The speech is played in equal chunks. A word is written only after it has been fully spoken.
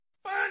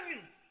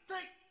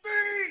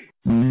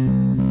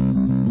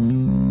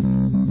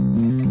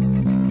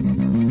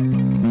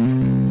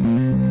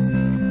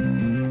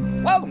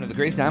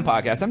Crazy Time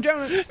Podcast. I'm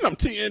Jonas. And I'm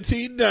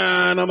TNT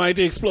Dynamite,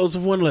 the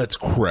explosive one. Let's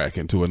crack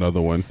into another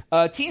one.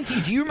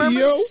 TNT, do you remember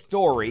the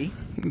story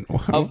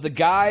of the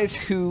guys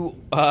who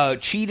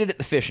cheated at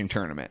the fishing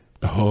tournament?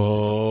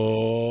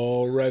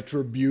 Oh,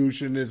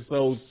 retribution is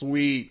so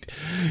sweet.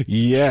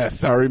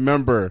 Yes, I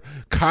remember.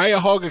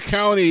 Cuyahoga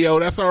County, yo,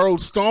 that's our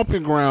old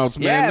stomping grounds,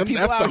 man. Yeah,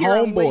 people that's out the here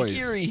on Lake homeboys.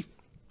 Erie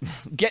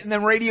getting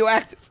them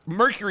radioactive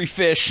mercury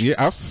fish. Yeah,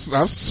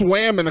 I've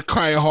swam in the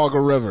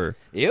Cuyahoga River.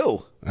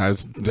 Ew. I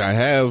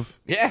have.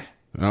 Yeah.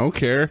 I don't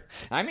care.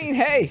 I mean,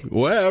 hey,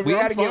 whatever. we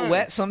got to get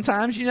wet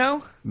sometimes, you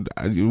know?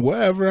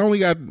 Whatever. I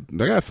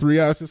got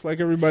 3 eyes just like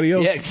everybody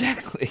else. Yeah,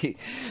 exactly.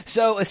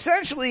 So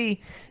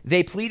essentially,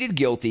 they pleaded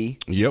guilty.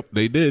 Yep,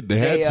 they did. They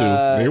had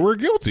to. They were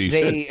guilty.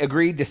 They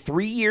agreed to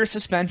 3-year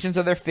suspensions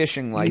of their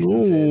fishing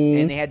licenses,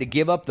 and they had to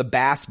give up the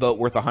bass boat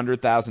worth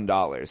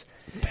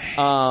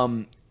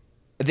 $100,000.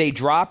 They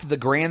dropped the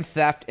grand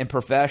theft and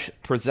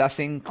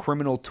possessing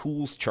criminal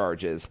tools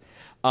charges.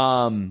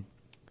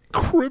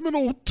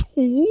 Criminal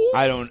tools?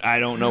 I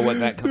don't know what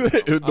that comes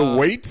from. The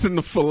weights and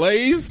the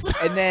fillets?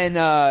 And then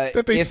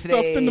that they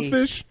stuffed in the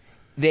fish?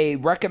 They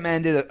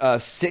recommended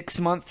 6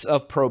 months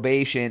of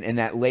probation, and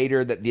that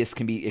later that this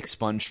can be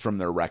expunged from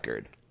their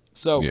record.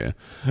 So yeah.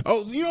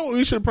 Oh, you know,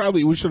 we should have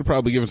probably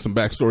given some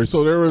backstory.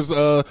 So there was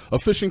a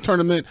fishing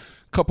tournament,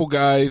 couple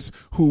guys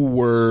who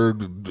were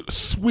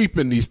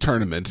sweeping these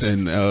tournaments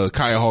in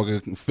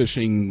Cuyahoga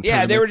fishing.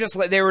 Yeah,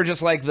 tournament. they were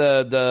just like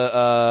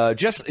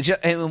the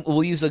and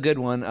we'll use a good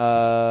one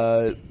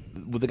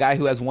with the guy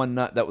who has one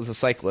nut that was a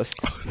cyclist.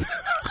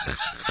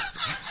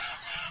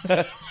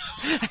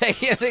 I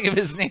can't think of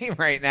his name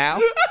right now.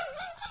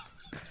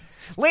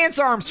 Lance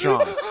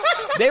Armstrong.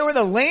 They were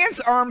the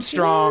Lance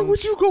Armstrongs. Why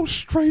would you go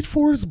straight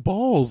for his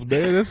balls,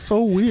 man? That's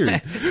so weird.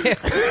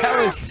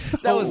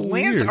 that was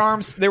Lance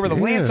Armstrong. They were the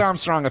Lance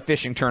Armstrong of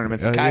fishing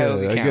tournaments in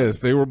Cuyahoga County. I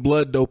guess they were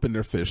blood doping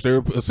their fish. They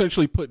were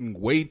essentially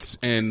putting weights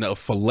and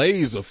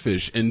fillets of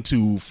fish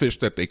into fish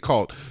that they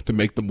caught to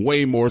make them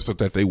weigh more so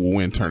that they will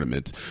win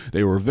tournaments.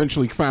 They were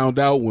eventually found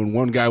out when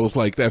one guy was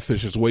like, "That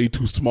fish is way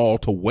too small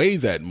to weigh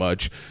that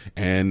much,"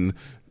 and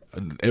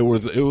it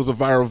was a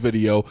viral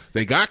video.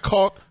 They got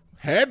caught.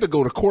 Had to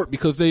go to court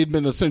because they had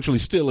been essentially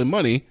stealing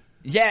money.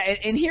 Yeah,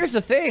 and here's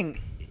the thing.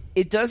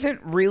 It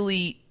doesn't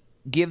really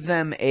give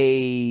them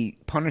a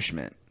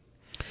punishment.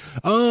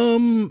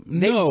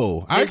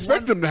 No. I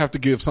expect them to have to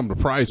give some of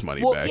the prize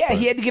money back. Yeah,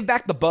 he had to give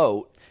back the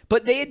boat.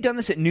 But they had done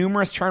this at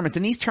numerous tournaments.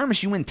 And these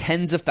tournaments, you win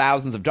tens of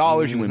thousands of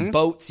dollars. You win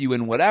boats. You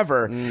win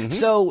whatever.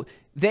 So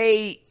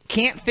they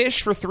can't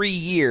fish for 3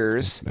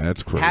 years.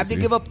 That's crazy. Have to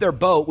give up their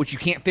boat, which you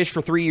can't fish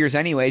for 3 years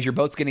anyways. Your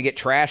boat's going to get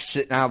trashed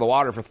sitting out of the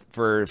water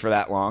for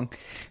that long.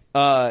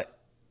 And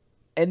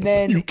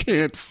then you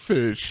can't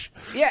fish.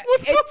 Yeah,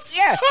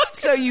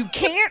 so you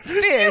can't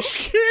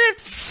fish. You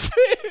can't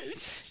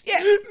fish.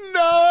 Yeah.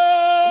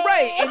 No.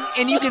 Right,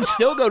 and you can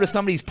still go to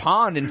somebody's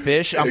pond and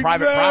fish on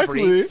private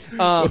property.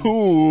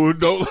 Ooh,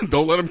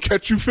 don't let them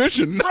catch you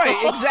fishing. No.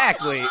 Right,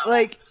 exactly.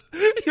 Like.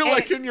 You're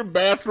like in your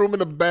bathroom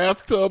in a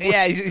bathtub.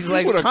 Yeah, he's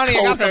like, honey,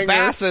 I got the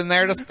bass in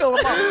there. Just fill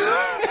them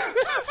up.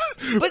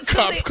 But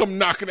cops come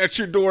knocking at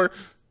your door.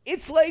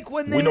 It's like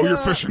when we know you're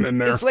fishing in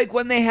there. It's like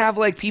when they have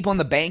like people in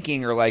the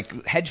banking or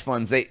like hedge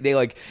funds. They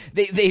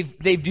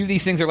do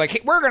these things. They're like, hey,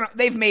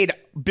 they've made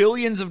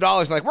billions of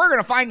dollars. Like, we're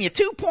gonna find you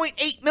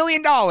 $2.8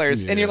 million,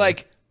 and you're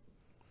like,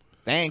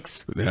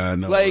 thanks. Yeah, I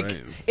know. Like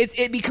right?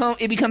 it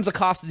becomes a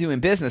cost of doing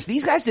business.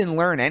 These guys didn't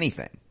learn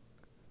anything.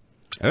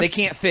 They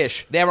can't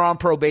fish. They were on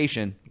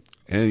probation.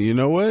 And you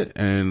know what?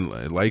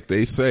 And like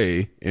they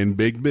say in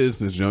big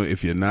business, you know,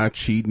 if you're not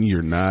cheating,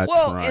 you're not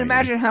trying. Well,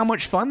 imagine how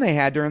much fun they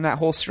had during that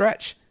whole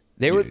stretch.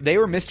 They were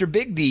Mr.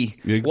 Big D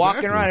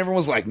walking around. Everyone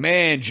was like,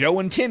 man, Joe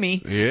and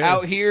Timmy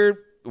out here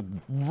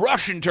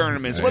rushing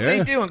tournaments. What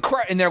they doing?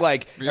 And they're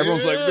like,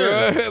 everyone's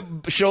like,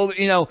 shoulder,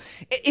 you know.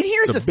 And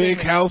here's the big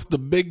thing, house, the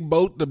big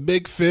boat, the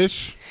big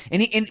fish.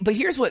 But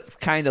here's what's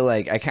kind of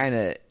like,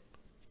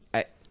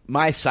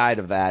 my side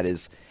of that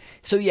is,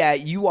 so yeah,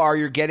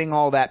 you're getting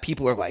all that.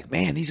 People are like,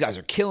 man, these guys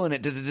are killing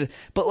it.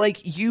 But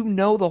like,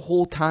 the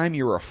whole time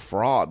you're a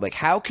fraud. Like,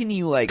 how can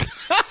you like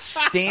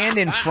stand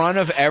in front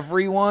of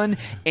everyone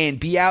and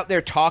be out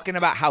there talking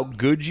about how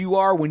good you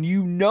are when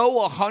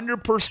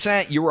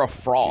 100% you're a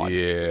fraud?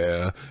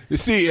 Yeah. You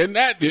see,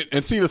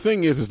 the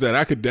thing is that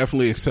I could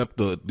definitely accept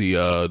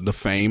the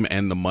fame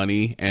and the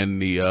money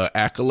and the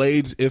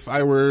accolades if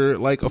I were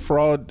like a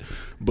fraud.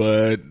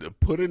 But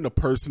putting the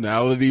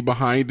personality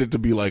behind it to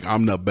be like,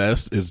 I'm the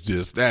best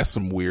that's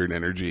some weird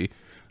energy.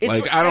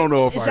 I don't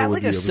know if I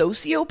would be a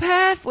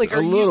sociopath? Like, a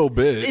little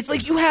bit. It's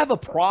like you have a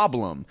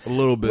problem. A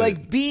little bit.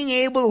 Like being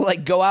able to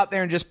like go out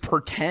there and just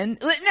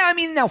pretend.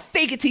 Now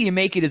fake it till you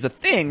make it is a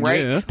thing,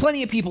 right? Yeah.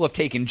 Plenty of people have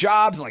taken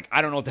jobs and like,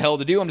 I don't know what the hell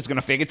to do. I'm just going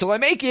to fake it till I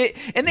make it,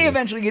 and they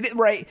eventually get it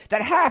right.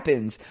 That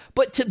happens.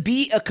 But to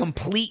be a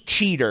complete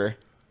cheater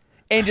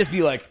and just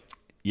be like,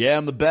 yeah,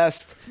 I'm the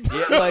best.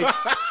 Yeah,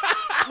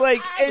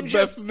 Like, and the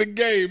just best in the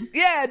game.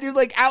 yeah, dude,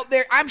 like out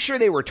there, I'm sure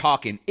they were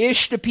talking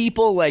ish to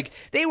people. Like,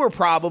 they were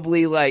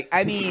probably like,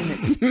 I mean,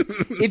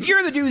 if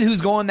you're the dude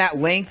who's going that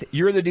length,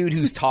 you're the dude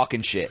who's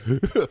talking shit.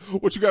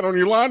 What you got on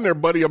your line there,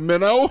 buddy? A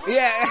minnow?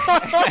 Yeah.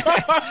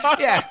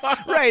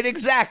 Yeah, right,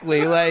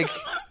 exactly. Like,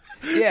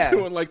 yeah.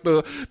 Doing like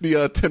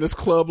the tennis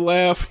club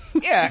laugh.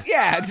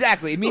 Yeah,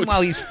 exactly.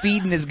 Meanwhile, he's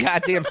feeding his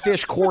goddamn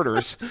fish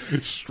quarters.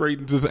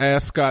 Straightens his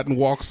ascot and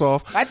walks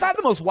off. I thought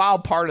the most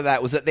wild part of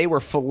that was that they were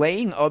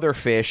filleting other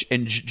fish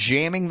and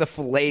jamming the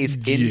fillets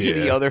into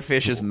the other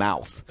fish's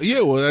mouth.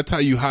 Yeah, well, that's how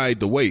you hide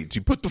the weights.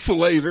 You put the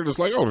fillets, they're just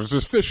like, oh, there's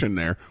just fish in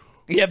there.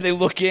 Yeah, they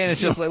look in, it's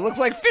just like, looks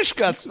like fish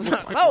guts.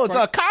 Oh, it's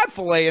a cod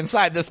fillet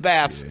inside this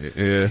bass.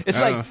 Yeah. It's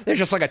like, there's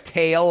just like a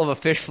tail of a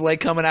fish fillet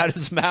coming out of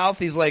his mouth.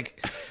 He's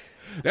like...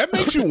 That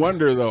makes you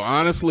wonder, though,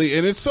 honestly,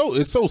 and it's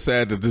so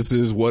sad that this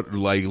is what,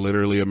 like,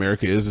 literally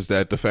America is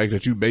that the fact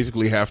that you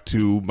basically have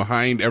to,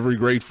 behind every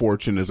great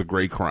fortune is a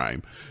great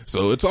crime.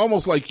 So it's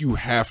almost like you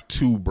have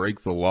to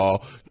break the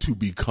law to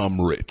become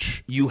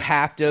rich. You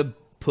have to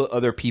put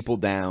other people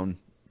down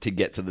to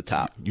get to the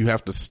top. You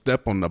have to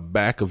step on the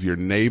back of your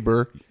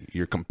neighbor,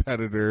 your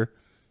competitor,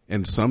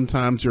 and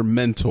sometimes your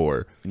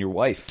mentor. And your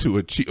wife. To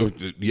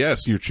achieve,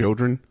 yes, your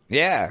children.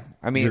 Yeah.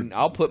 I mean,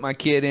 I'll put my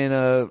kid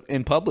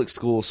in public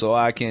school so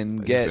I can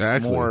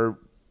get more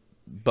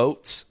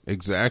boats.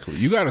 Exactly.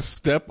 You got to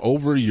step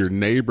over your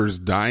neighbor's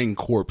dying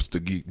corpse to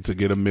get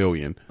 $1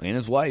 million. And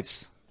his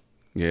wife's.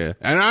 Yeah.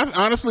 And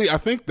I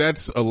think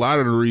that's a lot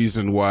of the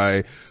reason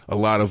why a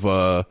lot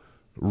of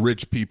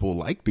rich people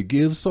like to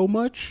give so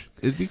much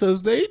is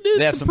because they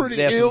have some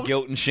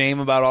guilt and shame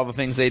about all the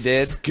things they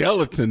did.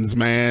 Skeletons,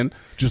 man,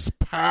 just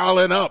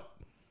piling up.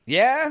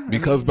 Yeah.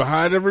 Because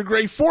behind every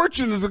great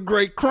fortune is a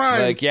great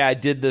crime. Like, yeah, I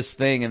did this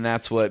thing and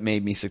that's what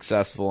made me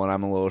successful and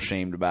I'm a little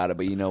ashamed about it,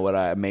 but you know what?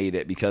 I made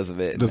it because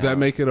of it. Does that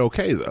make it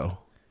okay though?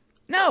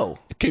 No.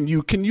 Can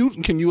you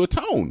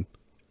atone?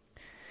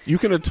 You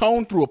can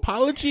atone through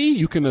apology,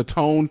 you can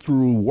atone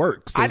through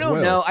works. I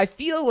don't know. I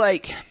feel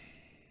like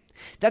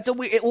that's a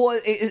weird.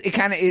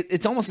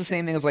 It's almost the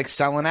same thing as like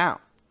selling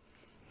out.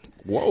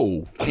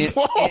 Whoa!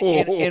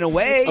 In a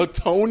way,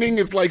 atoning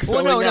is like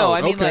selling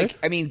out. No.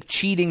 I mean,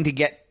 cheating to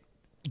get,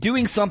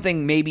 doing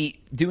something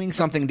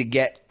to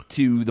get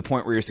to the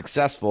point where you're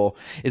successful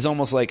is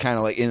almost like kind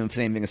of like in the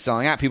same thing as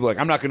selling out. People are like,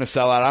 I'm not going to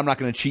sell out. I'm not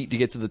going to cheat to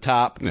get to the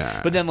top.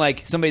 Nah. But then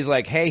like somebody's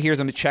like, hey, here's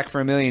a check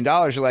for $1 million.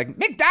 You're like,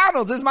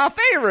 McDonald's is my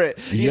favorite.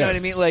 You know what I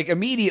mean? Like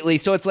immediately.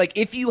 So it's like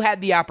if you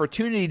had the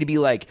opportunity to be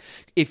like,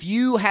 if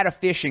you had a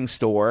fishing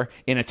store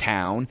in a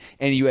town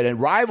and you had a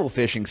rival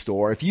fishing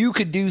store, if you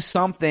could do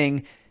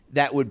something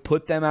that would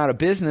put them out of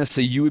business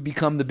so you would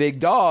become the big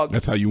dog.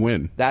 That's how you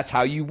win. That's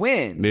how you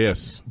win.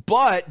 Yes.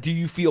 But do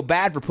you feel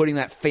bad for putting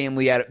that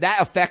family out? That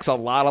affects a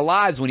lot of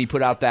lives when you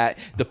put out that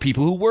the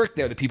people who work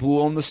there, the people who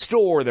own the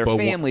store, their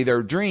family,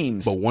 their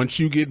dreams. But once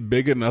you get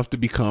big enough to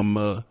become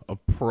a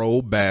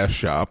pro bass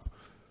shop,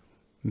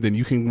 then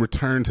you can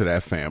return to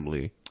that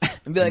family.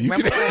 And be like,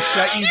 remember when I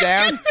shut you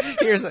down?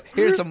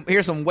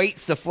 Here's some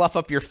weights to fluff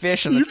up your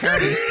fish in the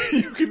tourney.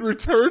 You can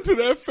return to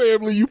that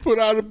family you put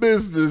out of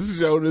business,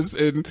 Jonas,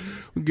 and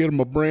get them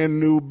a brand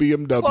new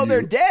BMW. Well,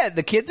 they're dead.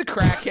 The kid's a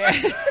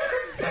crackhead.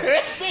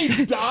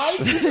 They died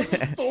because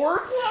the store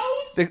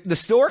closed? The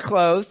store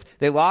closed.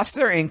 They lost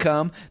their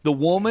income. The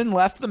woman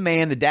left the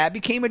man. The dad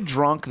became a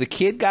drunk. The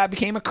kid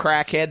became a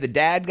crackhead. The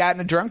dad got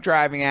in a drunk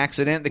driving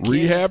accident.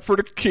 Rehab for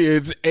the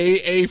kids.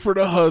 AA for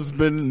the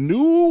husband.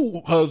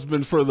 New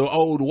husband for the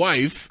old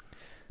wife.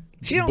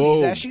 She don't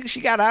need that.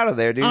 She got out of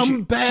there, dude.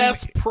 I'm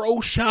Bass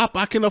Pro Shop.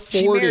 I can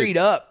afford it. She married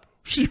up.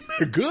 She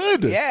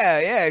good. Yeah,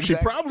 exactly.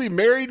 She probably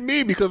married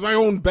me because I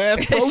own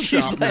Bass Pro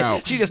Shop now.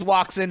 She just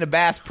walks into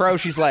Bass Pro.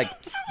 She's like,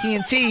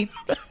 TNT,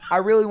 I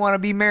really want to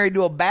be married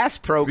to a Bass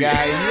Pro guy.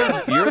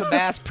 And you're the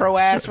Bass Pro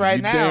ass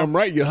right now. Damn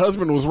right. Your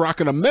husband was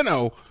rocking a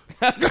minnow.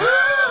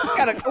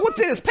 What's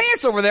in his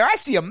pants over there? I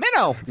see a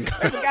minnow.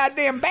 There's a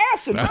goddamn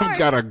bass in mine. I've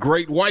got a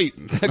great white.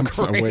 I'm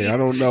sorry, wait, I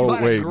don't know.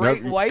 Wait,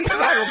 great white? I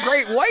got a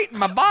great white in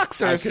my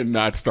boxers. I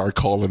cannot start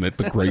calling it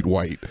the great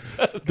white.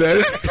 That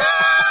is...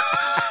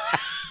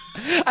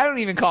 I don't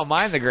even call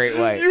mine the Great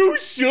White. You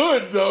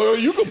should though.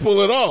 You can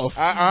pull it off.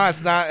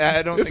 It's not.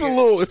 I don't. It's a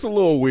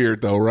little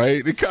weird though,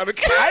 right? It kind of.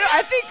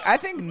 I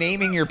think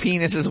naming your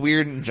penis is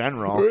weird in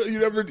general. You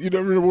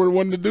never were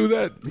one to do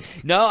that.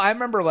 No, I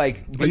remember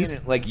like being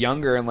like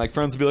younger and like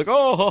friends would be like,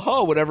 oh, ho,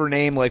 ho, whatever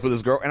name, like with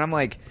his girl, and I'm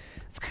like,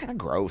 it's kind of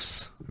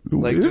gross.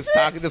 Like is just it?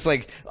 talking, just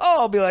like,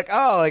 oh, I'll be like,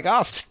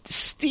 Steve.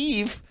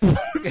 Steve.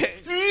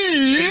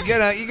 You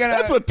gonna.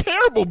 That's a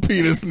terrible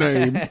penis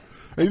name.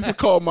 I used to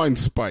call mine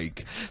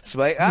Spike.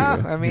 Spike?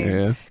 I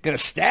mean, gonna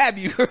stab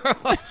you.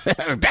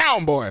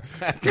 Down, boy.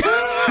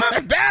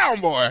 Down,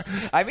 boy.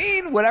 I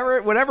mean,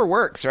 whatever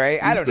works,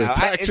 right? I don't know.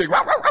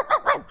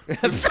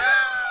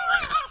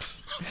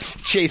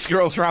 Chase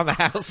girls around the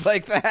house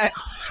like that.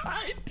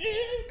 I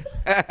did.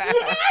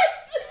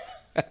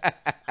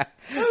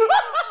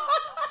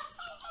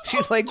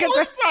 She's like, get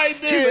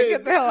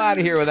the hell out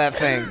of here with that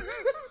thing.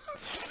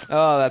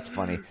 Oh, that's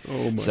funny.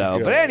 Oh, my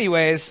God. But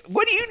anyways,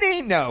 what do you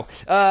need? No.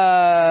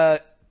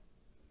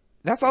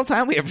 That's all the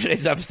time we have for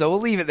today's episode.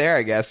 We'll leave it there,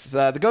 I guess.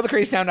 Go to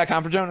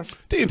crazytown.com for Jonas.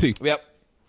 TNT. Yep.